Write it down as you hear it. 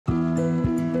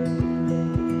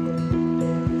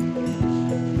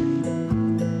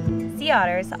Sea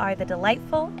otters are the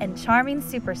delightful and charming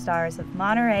superstars of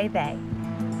Monterey Bay.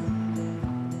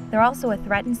 They're also a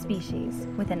threatened species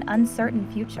with an uncertain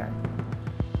future.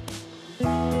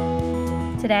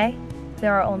 Today,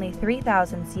 there are only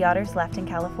 3,000 sea otters left in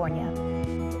California.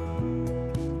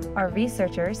 Our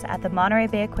researchers at the Monterey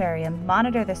Bay Aquarium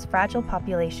monitor this fragile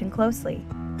population closely.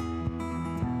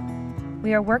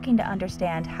 We are working to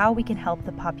understand how we can help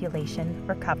the population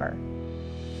recover.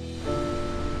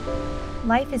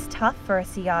 Life is tough for a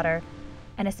sea otter,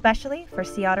 and especially for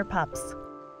sea otter pups.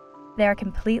 They are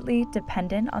completely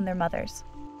dependent on their mothers.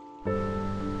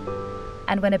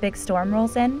 And when a big storm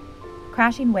rolls in,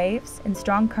 crashing waves and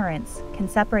strong currents can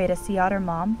separate a sea otter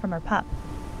mom from her pup.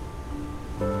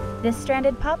 This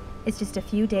stranded pup is just a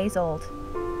few days old.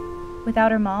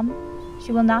 Without her mom,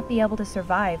 she will not be able to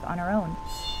survive on her own.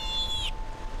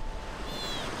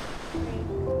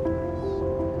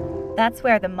 That's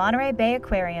where the Monterey Bay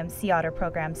Aquarium Sea Otter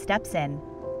Program steps in.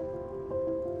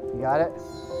 You got it?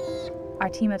 Our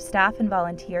team of staff and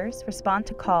volunteers respond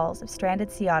to calls of stranded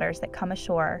sea otters that come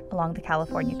ashore along the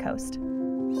California coast.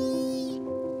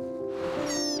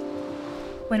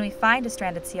 When we find a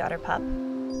stranded sea otter pup,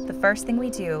 the first thing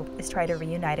we do is try to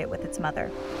reunite it with its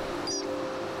mother.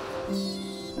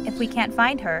 If we can't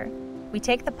find her, we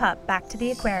take the pup back to the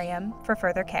aquarium for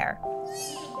further care.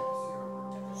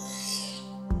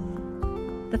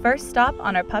 The first stop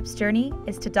on our pup's journey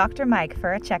is to Dr. Mike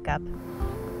for a checkup.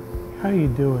 How you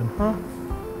doing, huh?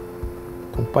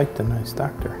 Don't bite the nice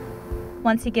doctor.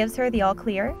 Once he gives her the all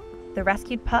clear, the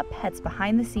rescued pup heads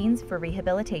behind the scenes for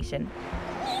rehabilitation.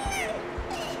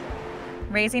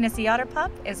 Raising a sea otter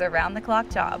pup is a round-the-clock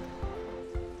job.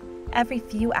 Every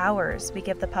few hours, we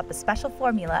give the pup a special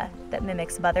formula that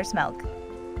mimics mother's milk.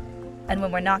 And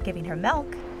when we're not giving her milk,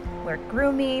 we're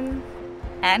grooming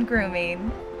and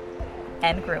grooming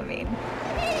and grooming.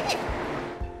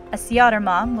 A sea otter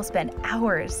mom will spend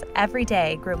hours every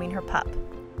day grooming her pup.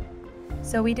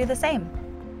 So we do the same.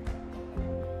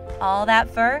 All that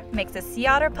fur makes a sea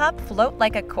otter pup float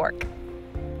like a cork.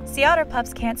 Sea otter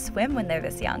pups can't swim when they're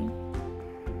this young.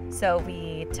 So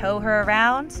we tow her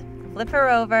around, flip her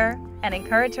over, and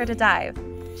encourage her to dive,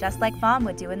 just like mom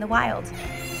would do in the wild.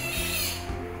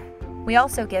 We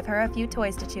also give her a few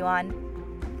toys to chew on.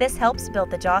 This helps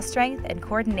build the jaw strength and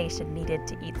coordination needed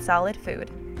to eat solid food.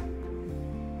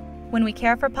 When we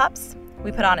care for pups,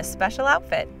 we put on a special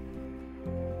outfit.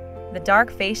 The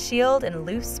dark face shield and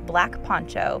loose black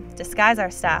poncho disguise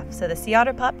our staff so the sea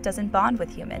otter pup doesn't bond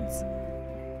with humans.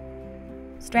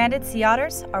 Stranded sea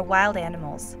otters are wild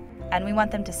animals, and we want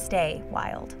them to stay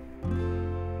wild.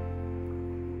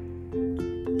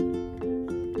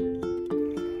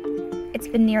 It's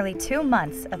been nearly 2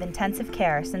 months of intensive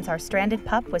care since our stranded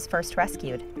pup was first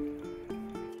rescued.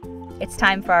 It's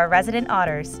time for our resident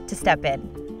otters to step in.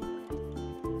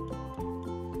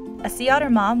 A sea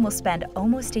otter mom will spend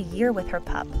almost a year with her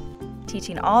pup,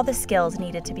 teaching all the skills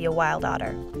needed to be a wild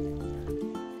otter.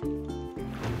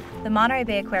 The Monterey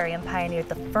Bay Aquarium pioneered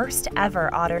the first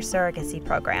ever otter surrogacy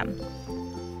program,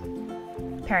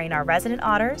 pairing our resident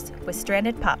otters with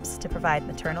stranded pups to provide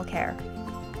maternal care.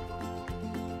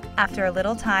 After a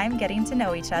little time getting to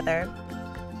know each other,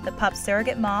 the pup's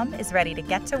surrogate mom is ready to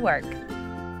get to work.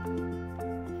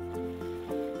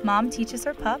 Mom teaches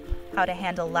her pup how to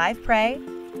handle live prey,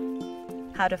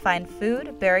 how to find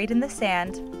food buried in the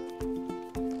sand,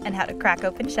 and how to crack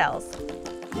open shells.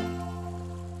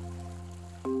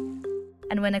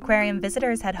 And when aquarium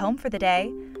visitors head home for the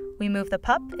day, we move the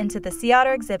pup into the sea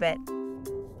otter exhibit,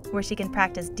 where she can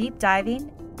practice deep diving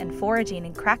and foraging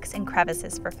in cracks and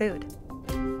crevices for food.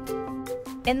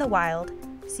 In the wild,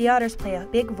 sea otters play a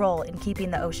big role in keeping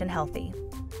the ocean healthy.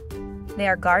 They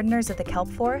are gardeners of the kelp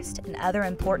forest and other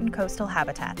important coastal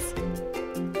habitats.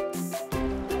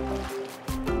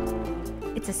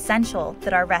 It's essential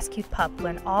that our rescued pup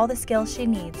learn all the skills she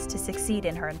needs to succeed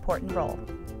in her important role.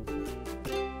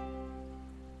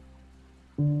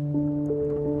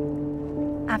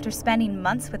 After spending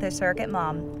months with her surrogate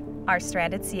mom, our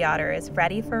stranded sea otter is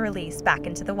ready for release back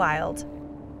into the wild.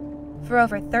 For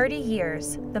over 30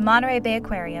 years, the Monterey Bay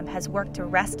Aquarium has worked to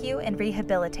rescue and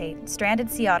rehabilitate stranded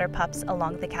sea otter pups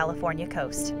along the California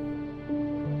coast.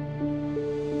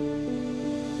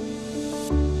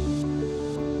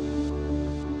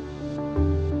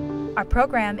 Our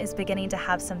program is beginning to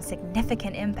have some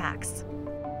significant impacts.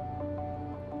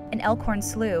 In Elkhorn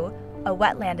Slough, a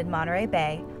wetland in Monterey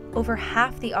Bay, over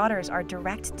half the otters are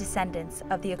direct descendants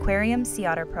of the Aquarium Sea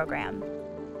Otter Program.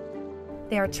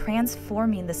 They are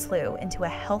transforming the slough into a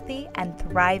healthy and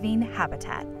thriving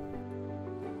habitat.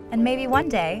 And maybe one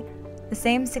day, The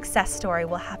same success story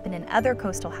will happen in other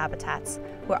coastal habitats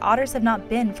where otters have not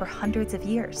been for hundreds of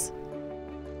years.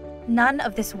 None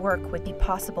of this work would be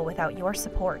possible without your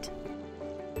support.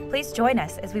 Please join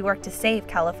us as we work to save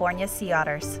California's sea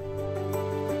otters.